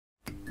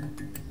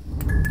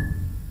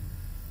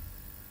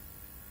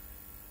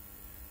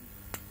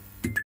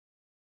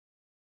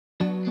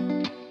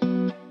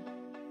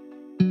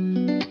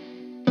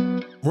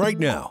right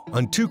now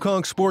on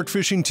Conchs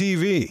Sportfishing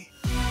TV.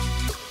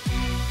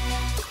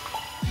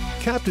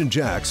 Captain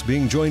Jack's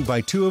being joined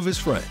by two of his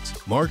friends,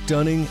 Mark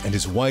Dunning and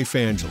his wife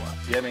Angela.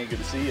 Yeah, man, good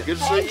to see you. Good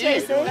to see you.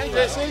 Hey,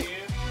 Jesse.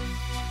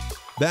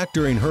 Back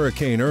during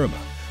Hurricane Irma,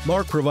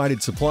 Mark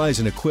provided supplies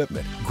and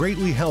equipment,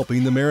 greatly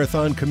helping the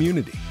marathon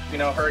community. You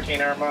know,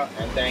 Hurricane Irma,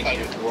 and thank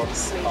you.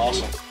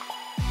 Awesome.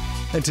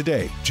 And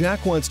today,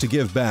 Jack wants to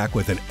give back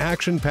with an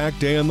action-packed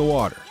day on the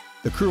water.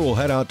 The crew will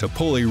head out to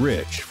Pulley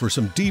Ridge for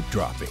some deep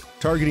dropping,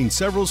 targeting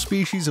several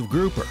species of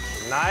grouper.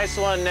 Nice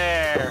one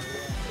there.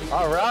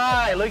 All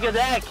right, look at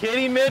that,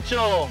 Kitty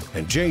Mitchell.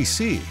 And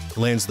JC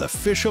lands the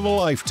fish of a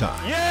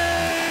lifetime.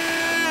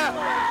 Yeah!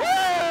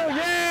 Woo,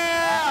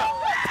 yeah!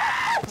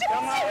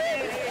 Come on.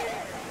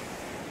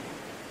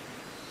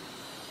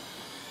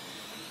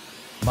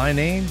 My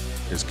name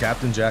is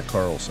Captain Jack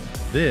Carlson.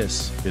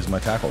 This is my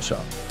tackle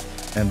shop.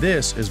 And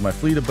this is my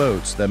fleet of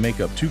boats that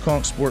make up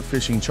Conchs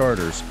Sportfishing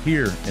charters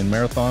here in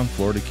Marathon,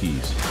 Florida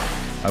Keys.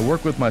 I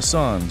work with my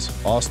sons,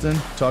 Austin,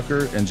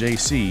 Tucker, and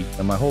JC,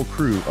 and my whole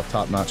crew of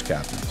top-notch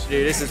captains.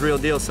 Dude, this is real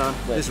deal, son.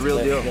 This is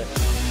real deal.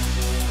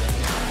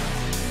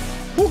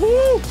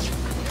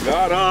 Woohoo!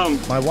 Got 'em.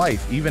 My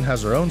wife even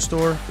has her own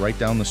store right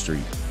down the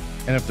street.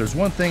 And if there's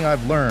one thing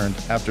I've learned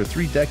after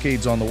 3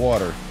 decades on the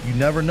water, you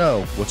never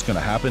know what's going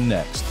to happen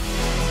next.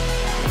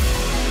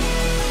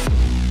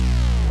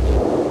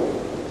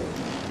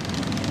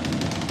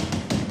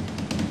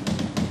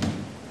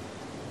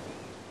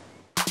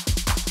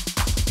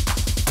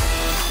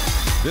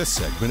 This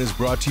segment is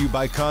brought to you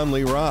by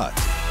Conley Rods.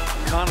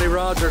 Conley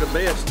rods are the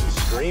best.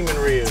 Screaming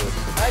reels.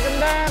 Make them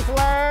dance,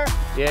 Flair.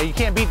 Yeah, you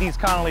can't beat these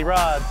Connolly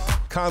rods.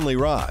 Conley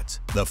Rods,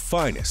 the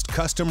finest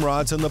custom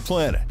rods on the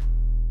planet.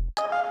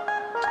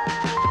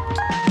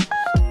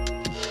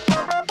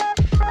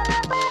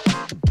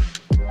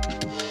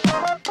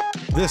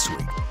 This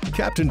week,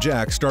 Captain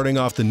Jack starting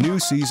off the new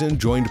season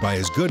joined by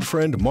his good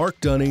friend Mark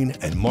Dunning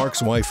and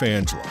Mark's wife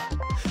Angela.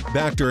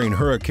 Back during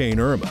Hurricane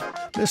Irma,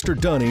 Mr.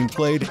 Dunning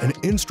played an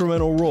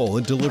instrumental role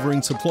in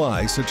delivering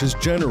supplies such as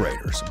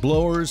generators,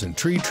 blowers, and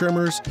tree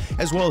trimmers,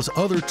 as well as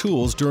other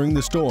tools during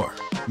the storm.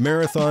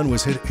 Marathon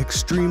was hit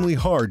extremely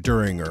hard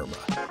during Irma,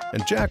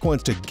 and Jack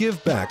wants to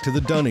give back to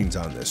the Dunnings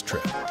on this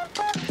trip.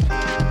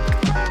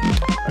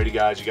 Ready,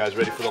 guys? You guys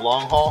ready for the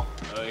long haul?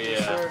 Oh,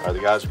 yeah. All right, the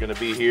guys are going to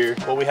be here.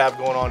 What we have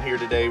going on here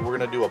today, we're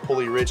going to do a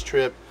Pulley Ridge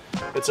trip.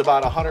 It's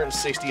about a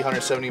 160,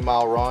 170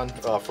 mile run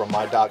from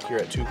my dock here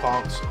at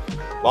Conchs.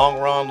 Long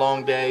run,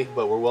 long day,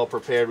 but we're well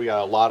prepared. We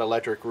got a lot of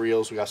electric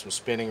reels. We got some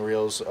spinning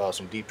reels,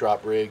 some deep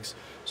drop rigs.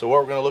 So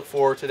what we're going to look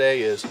for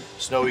today is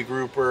snowy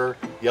grouper,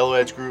 yellow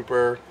edge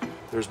grouper.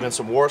 There's been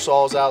some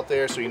warsaws out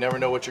there, so you never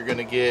know what you're going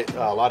to get.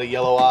 A lot of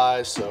yellow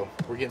eyes, so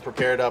we're getting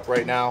prepared up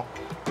right now.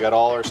 We got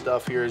all our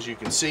stuff here, as you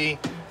can see,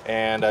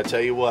 and I tell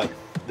you what,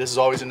 this is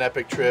always an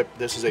epic trip.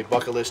 This is a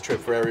bucket list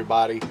trip for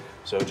everybody,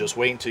 so just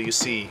wait until you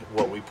see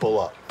what we pull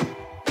up.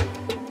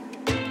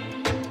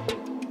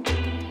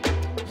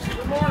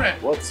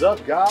 What's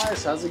up,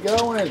 guys? How's it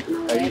going?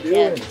 How you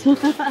doing?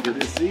 Good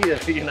to see you.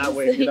 You're not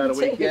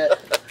awake yet.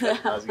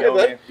 How's it going,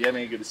 man? Yeah,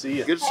 man, good to see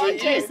you. Good to see you.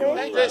 Hey,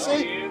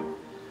 JC.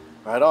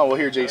 Right on. Well,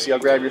 here, JC, I'll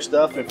grab your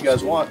stuff. If you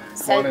guys want,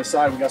 come on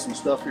inside. We got some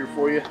stuff here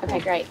for you. Okay,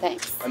 great,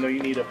 thanks. I know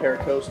you need a pair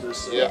of Costas.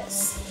 So.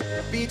 Yes.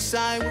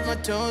 Beachside with my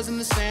toes in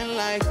the sand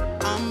like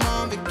I'm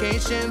on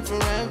vacation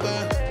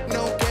forever.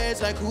 No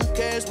cares, like who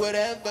cares,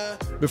 whatever.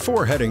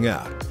 Before heading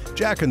out,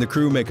 Jack and the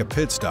crew make a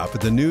pit stop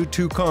at the new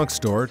Conchs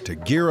store to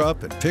gear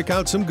up and pick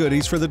out some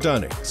goodies for the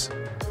Dunnings.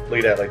 Look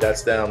at that, like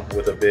that's them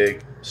with a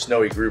big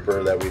snowy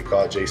grouper that we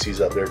caught.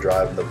 JC's up there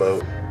driving the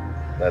boat.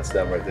 That's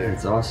them right there.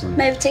 That's awesome.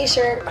 I have a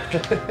t-shirt.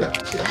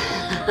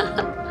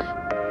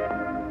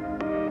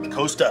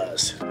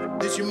 Costas.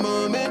 This your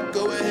moment,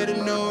 go ahead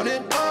and own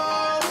it.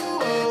 Oh,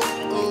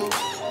 oh,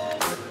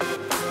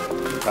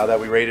 oh. Now that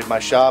we raided my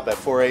shop at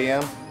 4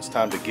 a.m., it's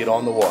time to get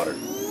on the water.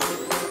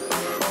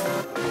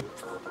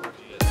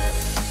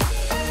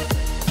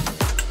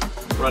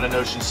 Running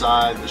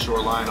Oceanside, the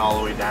shoreline all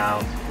the way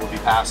down. We'll be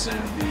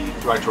passing the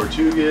Dry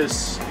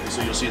Tortugas,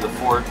 so you'll see the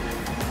fort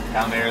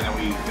down there, and then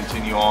we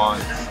continue on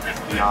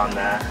beyond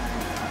that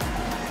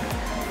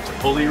to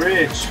Pulley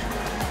Ridge,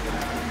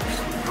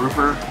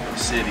 Grouper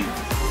City.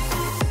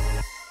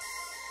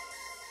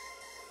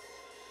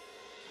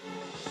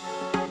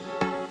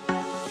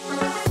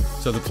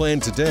 So the plan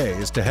today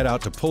is to head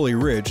out to Pulley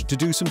Ridge to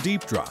do some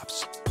deep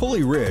drops.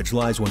 Pulley Ridge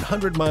lies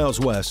 100 miles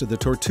west of the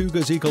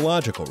Tortugas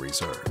Ecological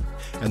Reserve,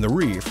 and the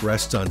reef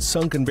rests on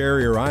sunken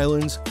barrier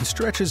islands and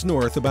stretches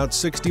north about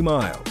 60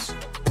 miles.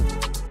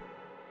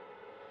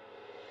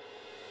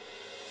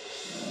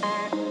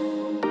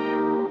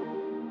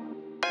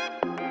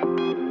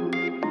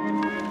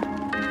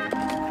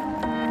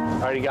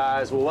 Alrighty,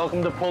 guys, well,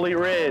 welcome to Pulley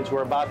Ridge.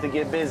 We're about to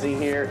get busy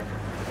here.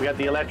 We got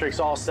the electrics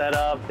all set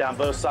up down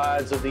both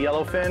sides of the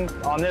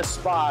yellowfin. On this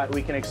spot,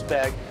 we can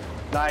expect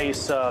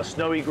nice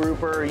snowy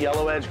grouper,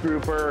 yellow edge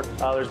grouper.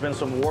 There's been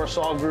some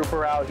Warsaw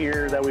grouper out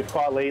here that we've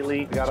caught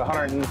lately. We got a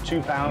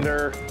 102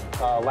 pounder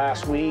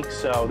last week,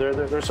 so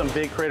there's some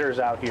big critters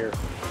out here.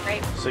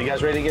 Great. So you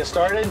guys ready to get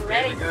started?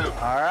 Ready.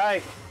 All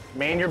right,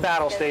 man your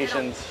battle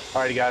stations.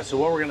 All righty guys, so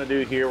what we're gonna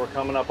do here, we're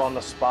coming up on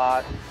the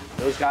spot.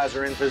 Those guys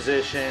are in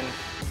position.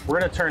 We're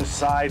gonna turn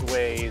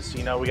sideways.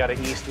 You know, we got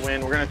an east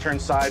wind. We're gonna turn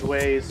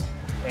sideways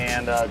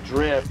and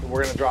drift.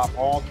 We're gonna drop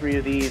all 3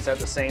 of these at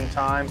the same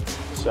time.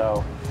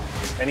 So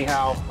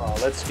anyhow,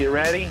 let's get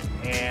ready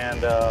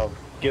and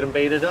get them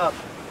baited up.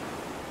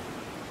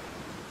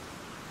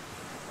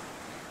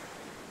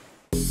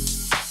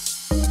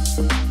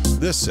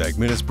 This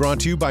segment is brought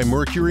to you by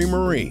Mercury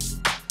Marine.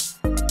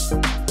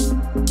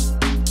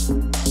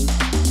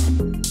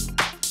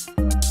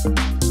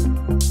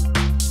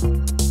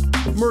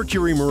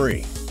 Mercury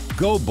Marine.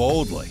 Go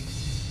boldly.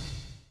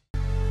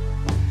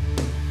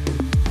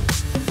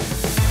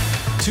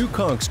 Two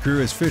Conchs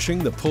crew is fishing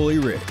the Pulley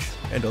Ridge,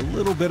 and a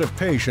little bit of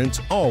patience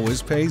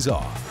always pays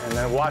off. And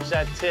then watch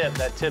that tip.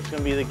 That tip's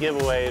gonna be the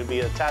giveaway. It'll be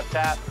a tap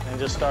tap and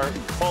just start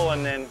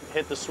pulling and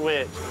hit the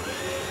switch.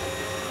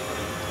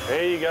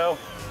 There you go.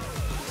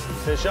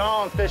 Fish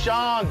on,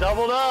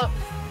 doubled up.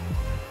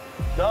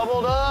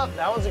 Doubled up.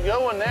 That was a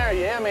good one there.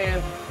 Yeah,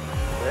 man.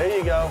 There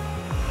you go.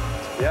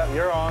 Yep,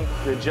 you're on.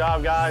 Good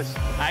job, guys.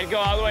 I'd go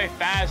all the way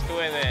fast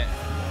with it.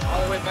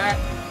 All the way back.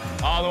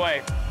 All the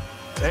way.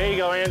 There you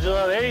go,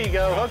 Angela. There you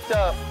go. Hooked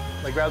up.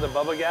 Like grab the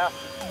bubba gaff.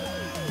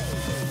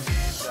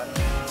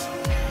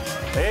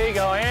 There you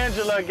go,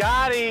 Angela.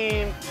 Got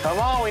him. Come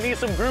on, we need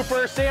some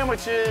grouper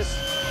sandwiches.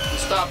 You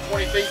stop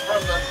 20 feet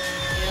from the end.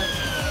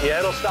 Yeah,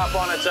 it'll stop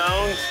on its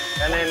own,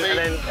 and then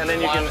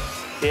you can,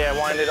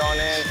 wind it on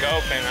in.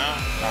 Scoping,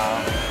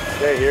 huh?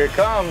 There, here it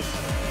comes.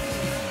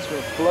 It's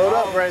gonna float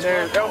up right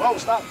there. Oh,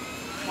 stop.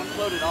 One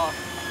floated off.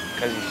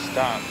 Because you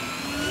stopped.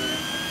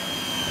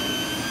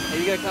 Hey,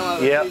 you gotta come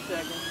out in 3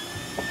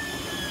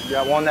 seconds.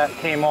 Got one that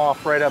came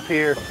off right up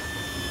here.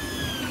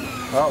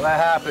 Well, that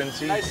happened.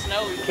 See, Nice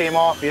snowy. came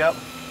off. Yep.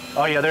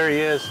 Oh yeah, there he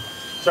is.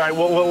 Sorry,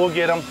 we'll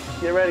get him.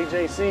 Get ready,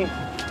 JC.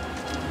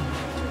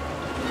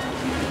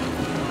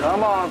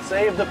 Come on,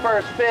 save the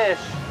first fish.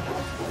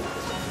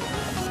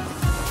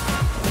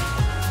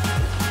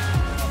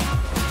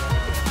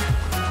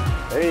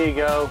 There you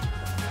go.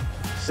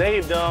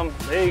 Saved them.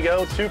 There you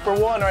go. 2 for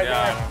 1 right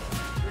there.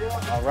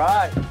 All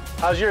right.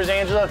 How's yours,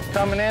 Angela?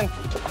 Coming in?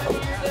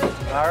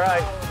 All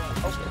right. I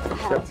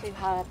had it too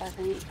high up, I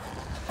think.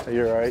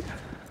 You're all right.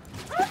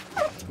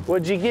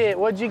 What'd you get?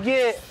 What'd you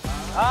get?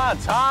 Ah,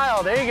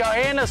 tile. There you go.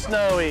 And a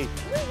snowy.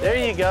 There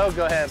you go.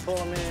 Go ahead. Pull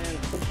them in.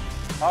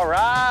 All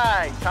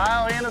right.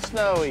 Tile and a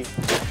snowy.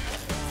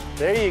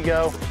 There you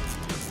go.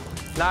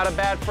 Not a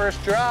bad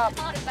first drop.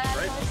 Not a bad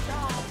first drop.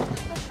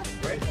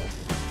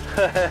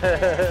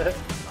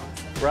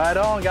 Right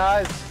on,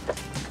 guys.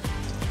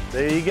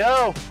 There you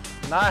go.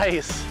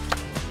 Nice.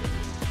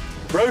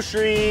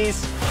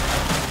 Groceries.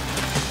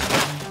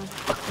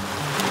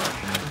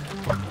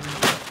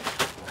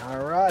 All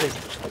righty.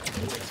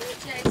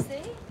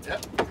 JC?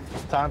 Yep.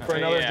 Time for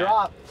another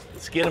drop.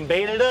 Let's get them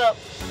baited up.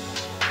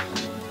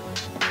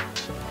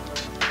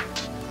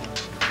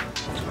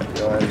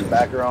 Go ahead and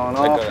back her on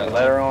off and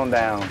let her on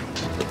down.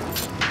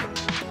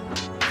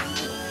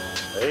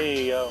 There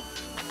you go.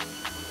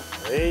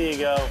 There you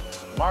go.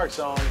 Mark's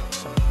on.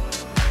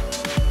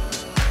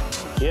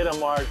 Get him,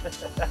 Mark.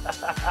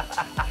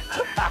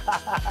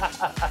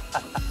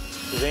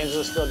 Is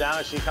Angela still down?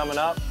 Is she coming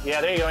up?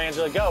 Yeah, there you go,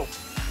 Angela. Go.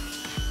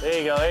 There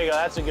you go. There you go.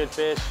 That's a good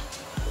fish. A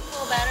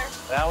little better.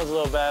 That one's a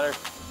little better.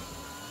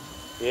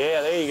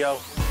 Yeah, there you go.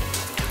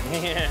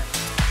 Yeah.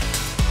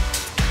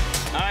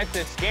 I like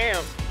the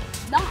scamp.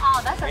 No,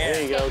 that's a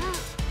There you go.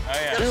 Oh,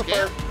 yeah.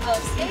 Super. Oh,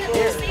 scamp.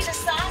 You see the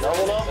size?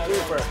 Double up,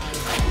 super.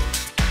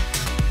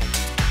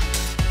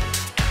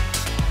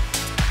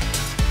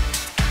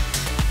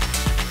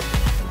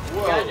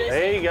 Whoa.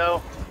 There you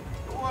go.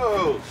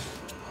 Whoa.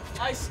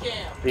 Nice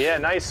scamp. Yeah,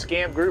 nice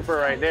scamp grouper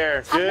right there.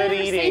 I've Good never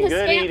eating, seen a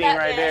good scamp eating that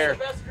right big. there.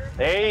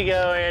 There you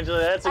go, Angela.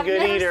 That's a I've good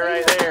never eater seen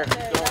right that there.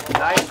 big.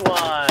 Nice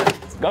one.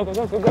 Go, go,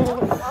 go, go, go, go.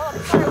 Oh,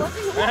 sorry, what's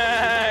in the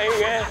water?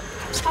 Yeah.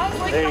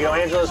 There you go,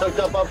 Angela's hooked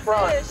up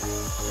front.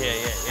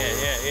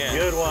 Yeah.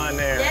 Good one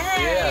there.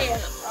 Yay. Yeah.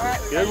 All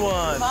right, Good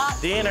one.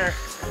 Diener.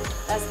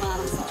 That's mine,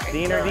 I'm sorry.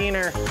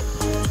 Diener.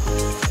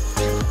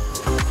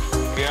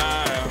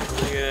 Got him.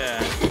 Look at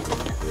that.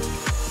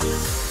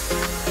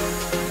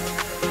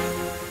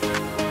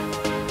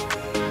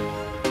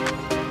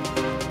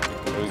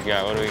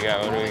 What do we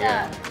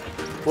got?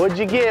 What'd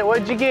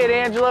you get,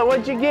 Angela?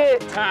 What'd you get?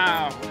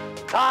 Tile.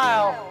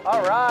 Tile.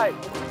 All right.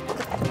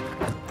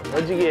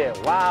 What'd you get?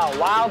 Wow,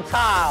 wild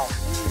tile.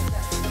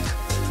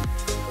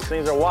 Those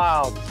things are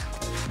wild.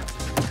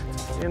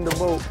 In the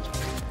boat.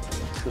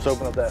 Just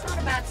open up that. Not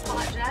a bad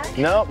spot, Jack.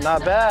 Nope,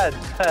 not bad.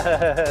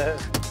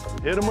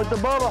 Hit him with the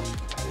bubba.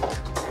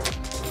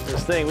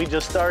 This thing, we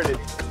just started.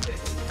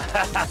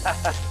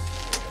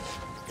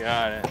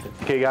 Got it.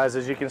 Okay guys,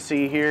 as you can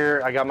see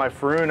here, I got my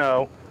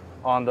Furuno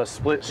on the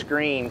split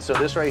screen. So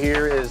this right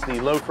here is the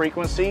low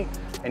frequency,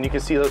 and you can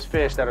see those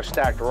fish that are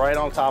stacked right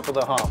on top of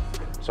the hump.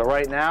 So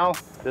right now,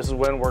 this is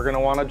when we're gonna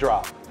wanna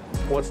drop.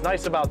 What's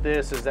nice about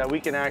this is that we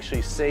can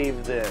actually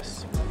save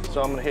this. So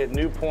I'm gonna hit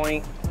new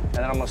point, And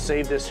then I'm gonna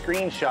save this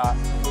screenshot.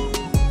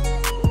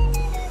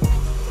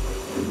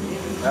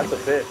 That's a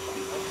fish.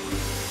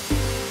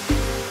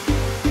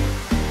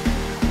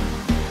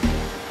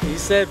 He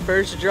said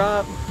first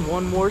drop,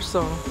 one more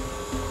song.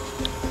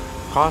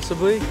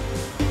 Possibly.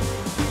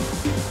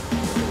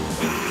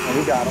 And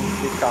we got him.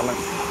 He's coming.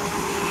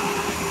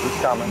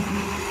 He's coming.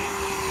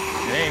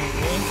 It ain't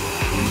me.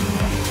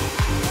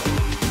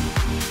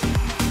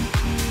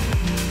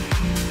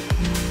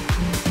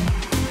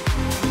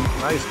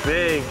 Nice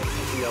big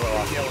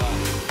yellow.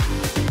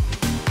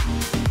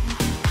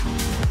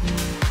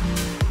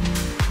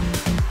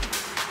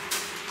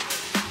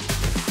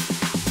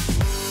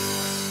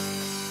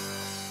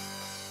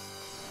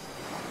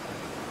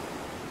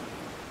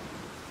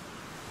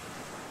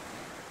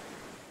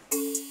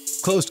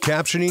 Closed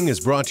captioning is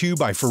brought to you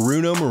by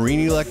Furuno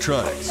Marine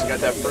Electronics. We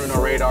got that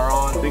Bruno radar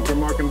on. I think we're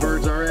marking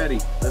birds already.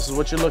 This is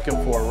what you're looking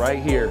for right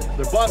here.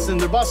 They're busting,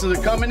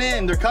 they're coming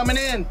in, they're coming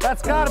in.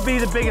 That's gotta be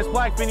the biggest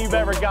blackfin you've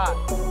ever got.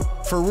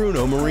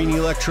 Furuno Marine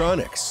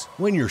Electronics,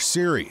 when you're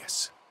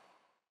serious.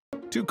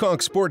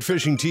 Conchs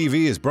Sportfishing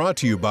TV is brought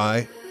to you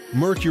by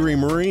Mercury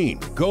Marine,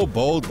 go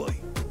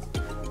boldly.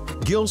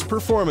 Gill's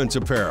Performance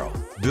Apparel,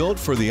 built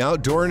for the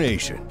outdoor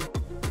nation.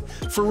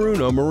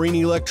 Furuno Marine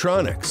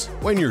Electronics,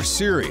 when you're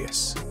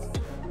serious.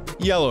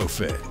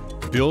 Yellowfin,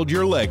 build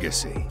your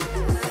legacy.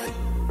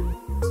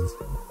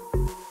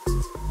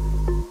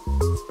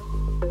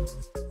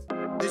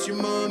 This your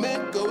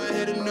moment, go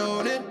ahead and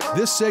own it.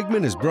 This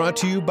segment is brought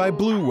to you by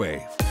Blue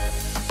Wave.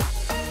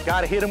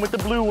 Gotta hit him with the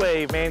blue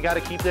wave, man. Gotta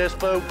keep this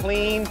boat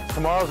clean.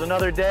 Tomorrow's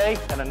another day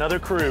and another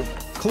crew.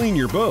 Clean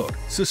your boat,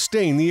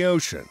 sustain the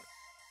ocean.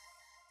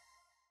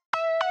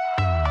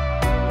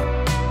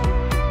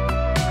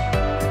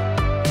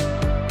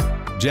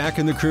 Jack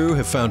and the crew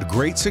have found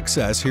great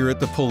success here at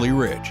the Pulley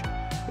Ridge.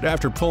 But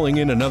after pulling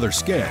in another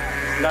scam,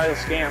 Nice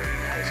scam.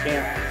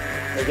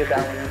 They get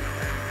that one in.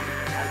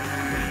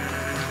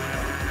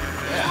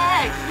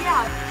 Heck,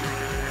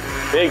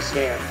 yeah. Big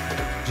scam.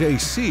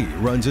 JC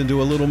runs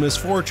into a little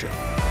misfortune.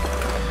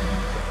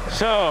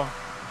 So,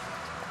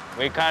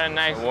 we caught a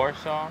nice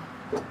Warsaw,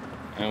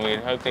 and we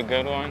hooked a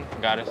good one,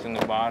 got us in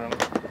the bottom.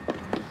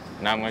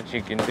 Not much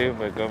you can do,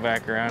 but go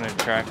back around and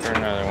try for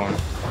another one.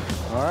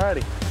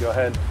 Alrighty, go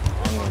ahead.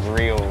 On the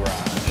real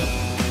rod.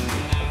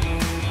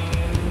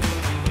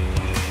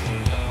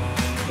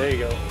 There you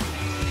go.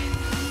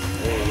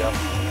 There you go.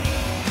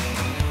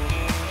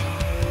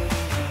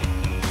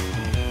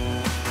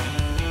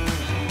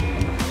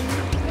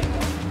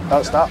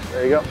 Oh, stop.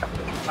 There you go.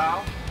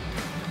 Tile.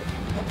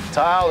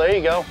 Tile, there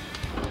you go.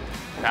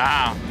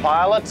 Wow.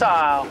 Pile of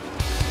tile.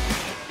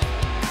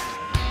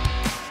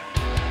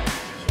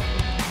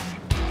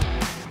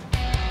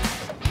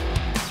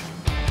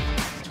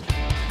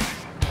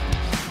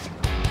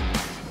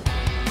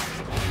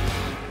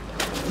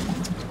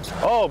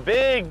 Oh,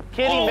 big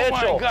Kitty Mitchell.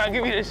 Oh my God,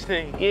 give me this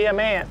thing. Yeah,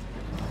 man.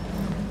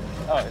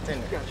 Oh, it's in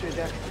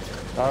there.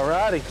 All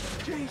righty.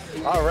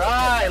 All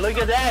right, look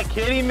at that,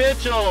 Kitty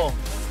Mitchell.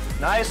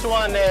 Nice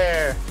one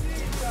there.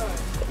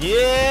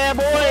 Yeah,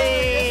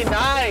 boy,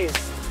 nice.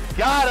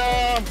 Got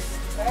him.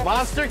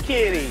 Monster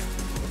Kitty.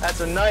 That's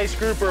a nice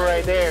grouper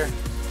right there.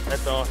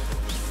 That's awesome.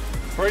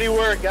 Pretty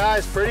work,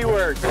 guys, pretty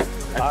work.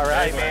 All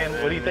right, great, man,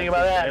 man. what do you think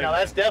about that? Now,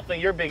 that's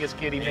definitely your biggest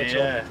Kitty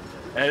Mitchell. Yeah,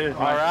 that is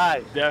All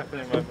right.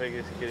 definitely my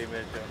biggest Kitty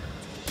Mitchell.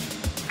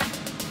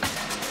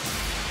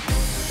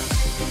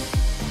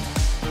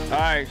 All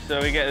right,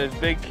 so we got this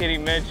big Kitty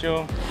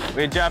Mitchell.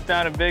 We dropped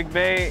down a big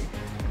bait.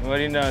 What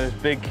do you know, this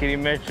big Kitty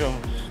Mitchell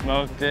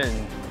smoked it,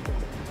 and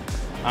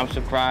I'm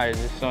surprised.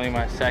 This is only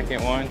my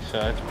second one, so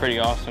that's pretty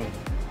awesome.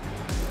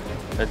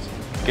 Let's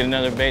get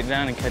another bait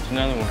down and catch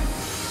another one.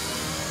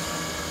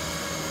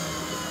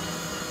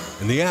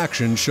 And the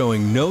action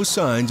showing no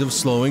signs of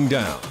slowing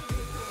down.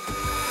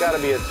 Gotta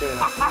be a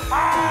tuna.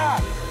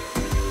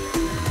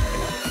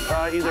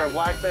 Either a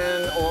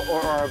blackfin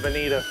or a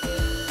bonita.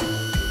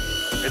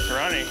 It's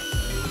running.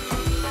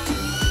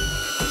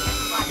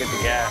 Get the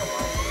gas.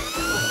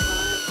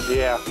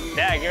 Yeah.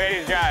 Dad, get ready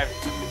to drive.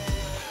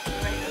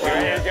 Get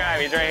ready to drive,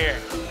 he's right here.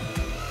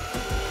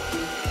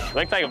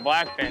 Looks like a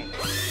blackfin.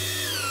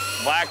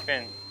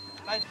 Blackfin.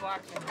 Nice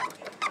blackfin.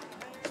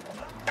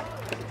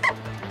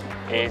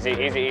 Easy,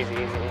 easy, easy,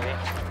 easy, easy.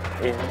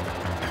 Easy.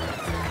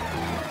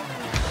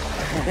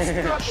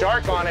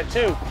 Shark on it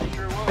too.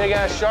 Big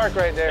ass shark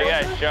right there. Big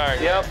ass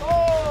shark. Yep.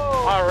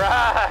 Oh. All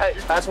right.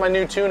 That's my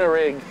new tuna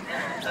rig.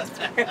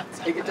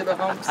 Take it to the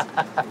humps.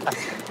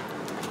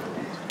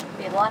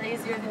 Be a lot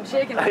easier than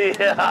chicken.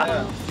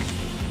 Yeah.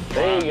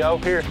 There you go.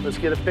 Here, let's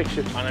get a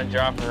picture. On a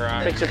dropper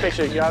rod.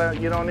 Picture. You gotta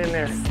get on in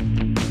there.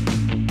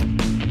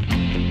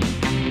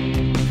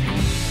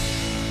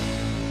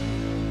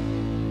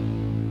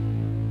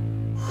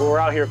 We're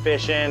out here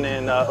fishing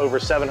in over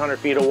 700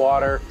 feet of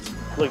water,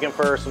 looking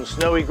for some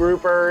snowy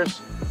groupers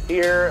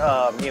here,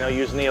 you know,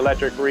 using the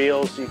electric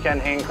reels. You can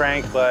hand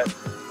crank, but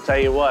tell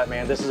you what,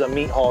 man, this is a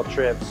meat haul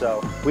trip,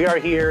 so we are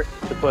here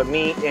to put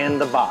meat in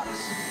the box.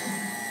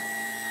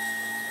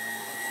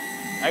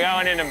 I got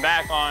one in the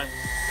back on.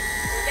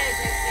 Okay,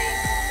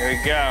 JC. Here we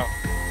go.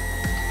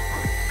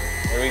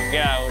 Here we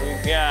go. What do we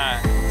got?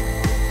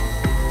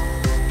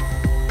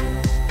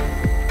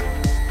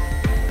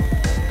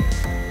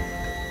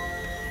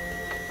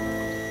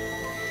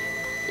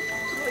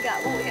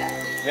 What we got?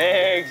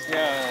 Big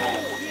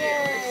snow.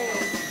 Yay!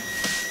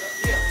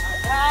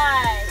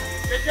 Right.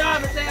 Good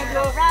job, Miss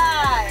Angela.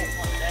 Right.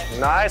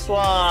 Nice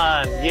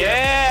one.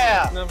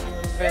 Yeah.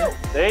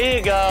 There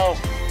you go.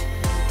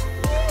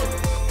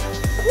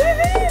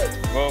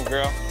 Whoa,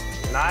 girl.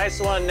 Nice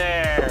one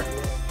there.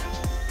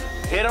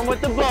 Hit him with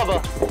the bubba.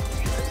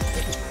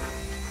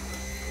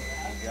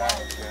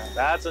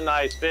 That's a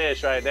nice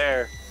fish right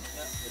there.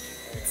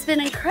 It's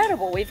been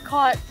incredible. We've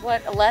caught,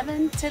 what, 10,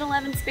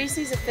 11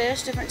 species of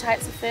fish, different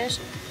types of fish.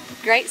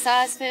 Great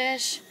size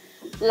fish,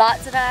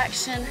 lots of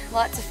action,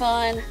 lots of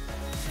fun.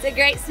 It's a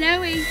great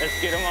snowy.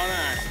 Let's get him on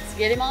ice. Let's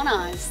get him on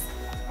ice.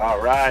 All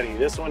righty,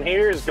 this one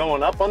here is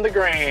going up on the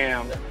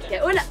gram.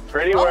 Going up.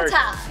 Pretty Roll work.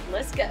 Tide.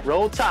 Let's go.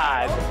 Roll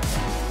Tide.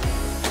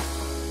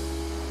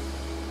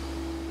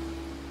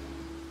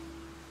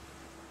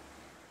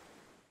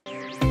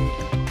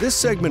 This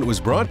segment was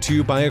brought to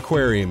you by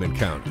Aquarium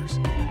Encounters.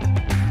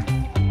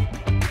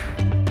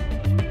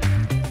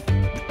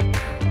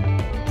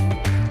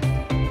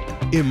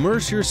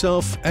 Immerse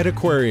yourself at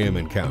Aquarium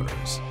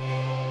Encounters.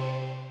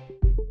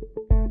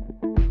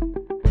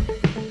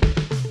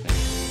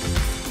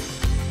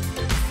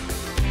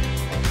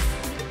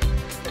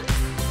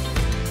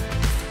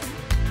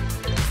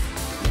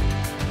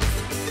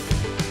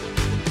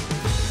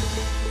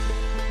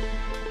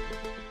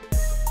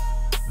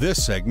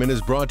 This segment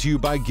is brought to you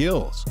by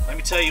Gills. Let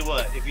me tell you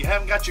what, if you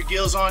haven't got your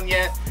gills on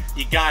yet,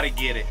 you gotta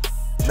get it.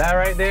 That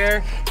right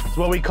there is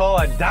what we call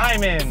a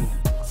diamond.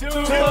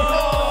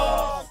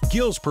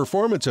 Gills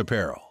Performance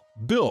Apparel,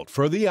 built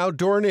for the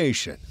outdoor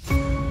nation.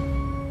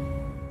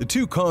 The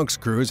two Conchs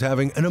crew is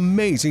having an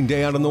amazing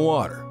day out on the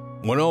water,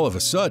 when all of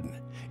a sudden,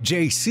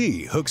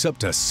 JC hooks up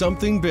to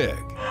something big.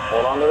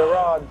 Hold on to the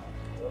rod.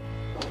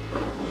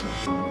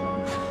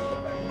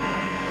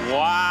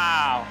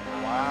 Wow.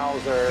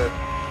 Wowzer.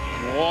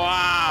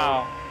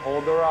 Wow.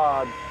 Hold the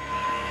rod.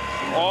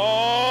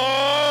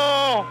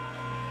 Oh!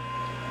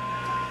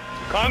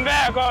 Come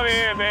back over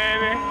here,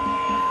 baby.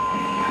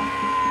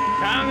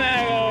 Come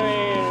back over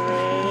here,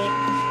 baby.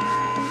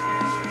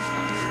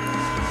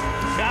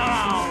 Come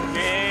on,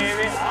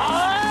 baby.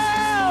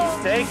 Oh!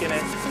 He's taking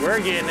it. We're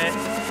getting it.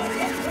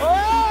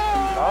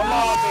 Oh! Come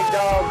on, big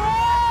dog. Oh!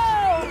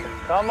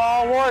 Come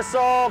on,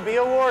 Warsaw. Be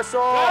a Warsaw.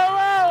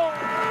 Oh,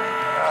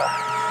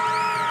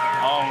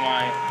 oh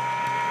my.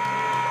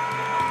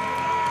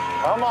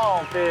 Come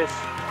on, fish.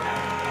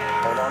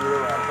 Hold on to the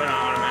rod. Put it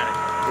on automatic.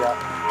 Yeah.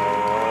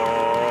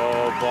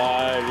 Oh,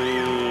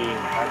 buddy.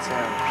 That's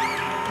him.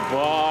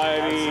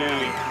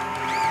 Buddy.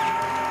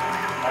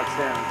 That's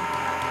him.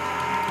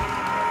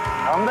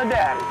 I'm the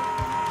daddy.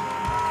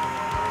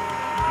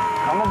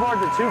 Come aboard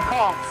the two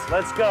Conchs.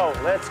 Let's go.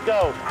 Let's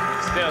go.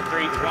 Still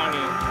 320,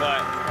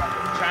 but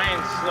try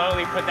and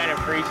slowly put that in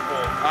free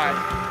spool. All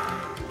right.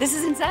 This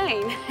is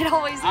insane. It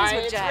always is with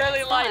It's Jack.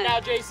 really light fun.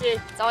 now,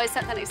 JC. It's always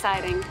something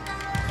exciting.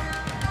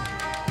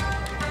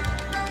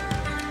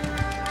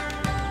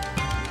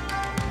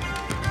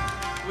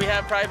 We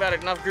have probably about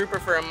enough grouper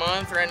for a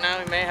month. Right now,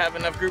 we may have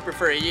enough grouper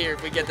for a year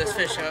if we get this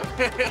fish up.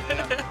 Come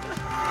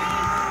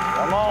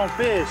on,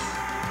 fish.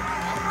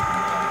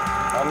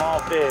 Come on,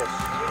 fish.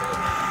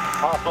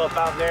 Pop up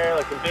out there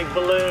like a big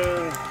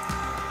balloon.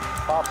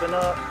 Popping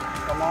up.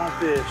 Come on,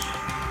 fish.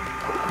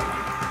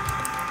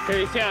 Can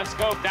you see how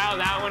scoped out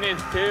that one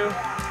is too?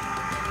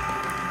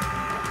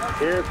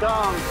 Here it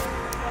comes.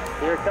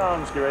 Here it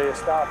comes. Get ready to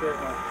stop it.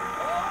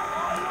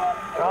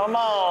 Come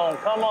on,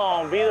 come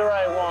on. Be the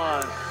right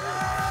one.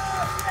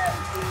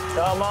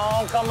 Come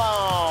on, come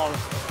on.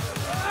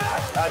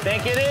 I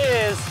think it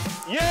is.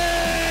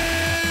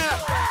 Yeah!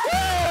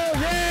 Woo,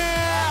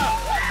 yeah!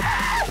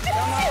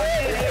 Come on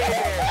in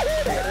here.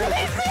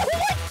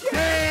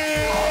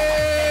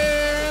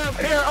 Damn!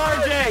 Here,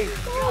 RJ.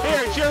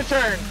 Here, it's your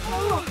turn.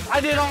 I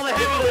did all the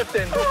heavy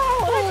lifting.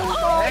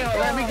 Hang on,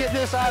 let me get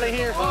this out of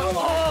here.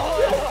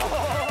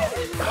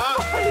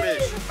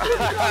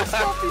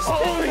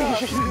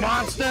 Holy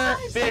monster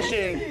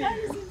fishing.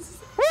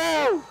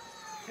 Woo!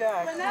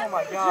 Jack, oh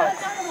my God.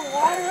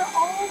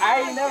 I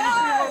ain't never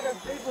seen one that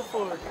big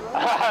before.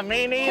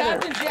 Me neither.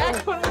 Captain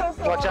Jack put it on.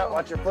 Watch out,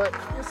 watch your foot.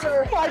 Yes,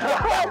 sir. My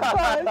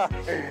God, that's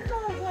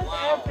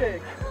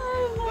epic.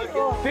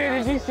 Dude,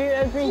 did you see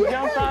that thing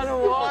jump out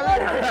of the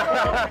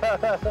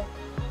water?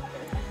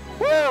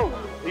 Woo!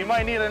 You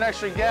might need an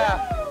extra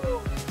gap.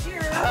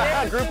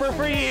 Grouper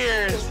for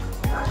years.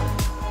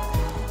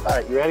 All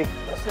right, you ready?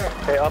 Yes, sir.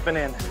 Okay, up and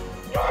in.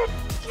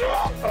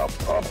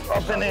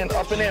 Up and in,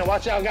 up and in.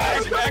 Watch out,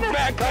 guys.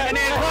 Back. Coming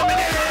in, coming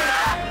in.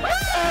 Woo!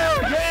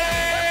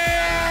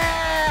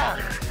 Yeah!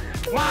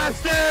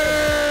 Monster!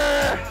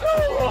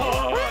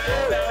 Oh,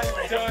 that's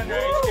how it's done right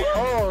there.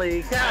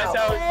 Holy cow. That's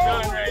how it's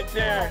done right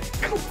there.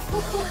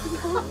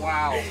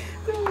 Wow.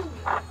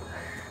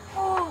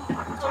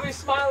 I'll be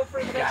smiling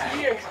for the next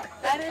year.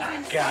 That is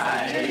insane.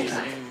 Guys.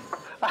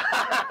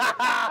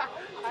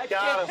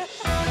 Got him.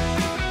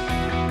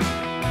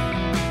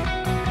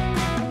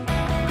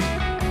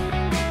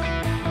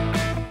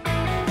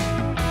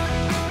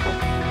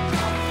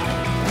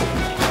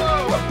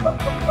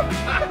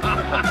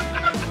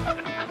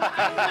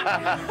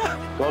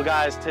 Well,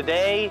 guys,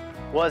 today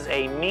was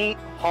a meat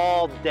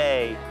haul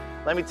day.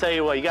 Let me tell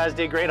you what, you guys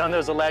did great on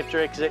those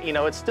electrics. You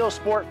know, it's still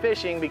sport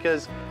fishing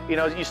because, you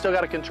know, you still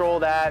got to control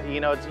that. You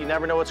know, you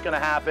never know what's going to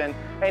happen.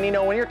 And, you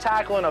know, when you're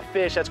tackling a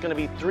fish that's going to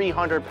be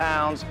 300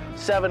 pounds,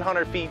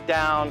 700 feet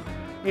down,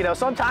 you know,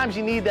 sometimes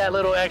you need that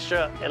little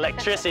extra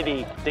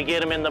electricity to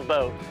get them in the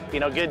boat. You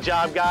know, good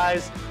job,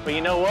 guys. But you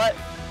know what?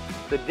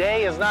 The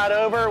day is not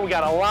over. We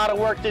got a lot of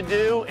work to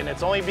do, and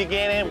it's only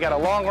beginning. We got a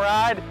long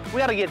ride. We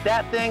got to get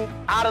that thing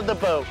out of the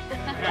boat.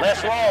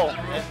 Let's roll.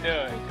 Let's do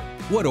it.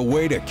 What a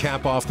way to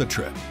cap off the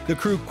trip. The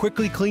crew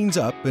quickly cleans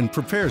up and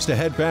prepares to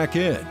head back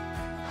in.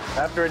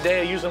 After a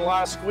day of using a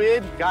lot of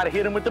squid, got to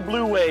hit them with the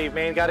blue wave,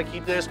 man. Got to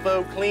keep this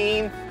boat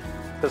clean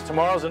because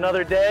tomorrow's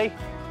another day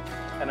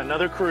and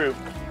another crew.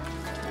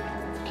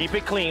 Keep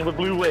it clean with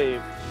blue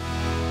wave.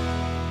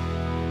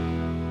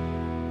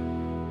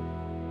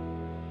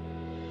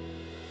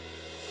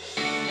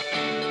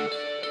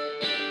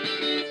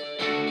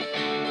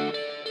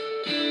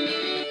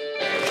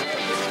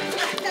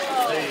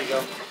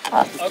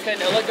 Okay,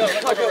 now let go.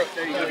 Let go.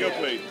 There you go,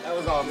 please. That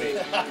was on me.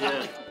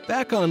 Yeah.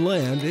 Back on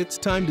land, it's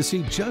time to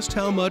see just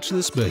how much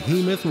this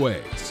behemoth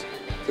weighs.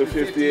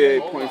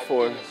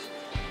 258.4.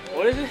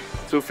 What is it?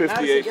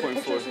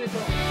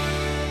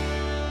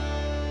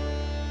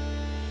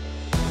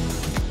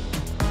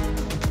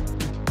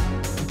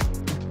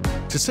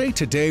 258.4. To say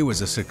today was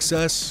a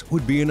success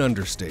would be an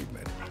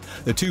understatement.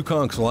 The Two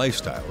Conchs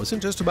lifestyle isn't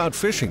just about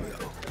fishing,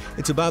 though.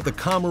 It's about the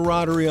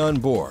camaraderie on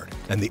board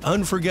and the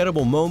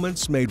unforgettable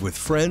moments made with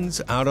friends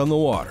out on the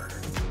water.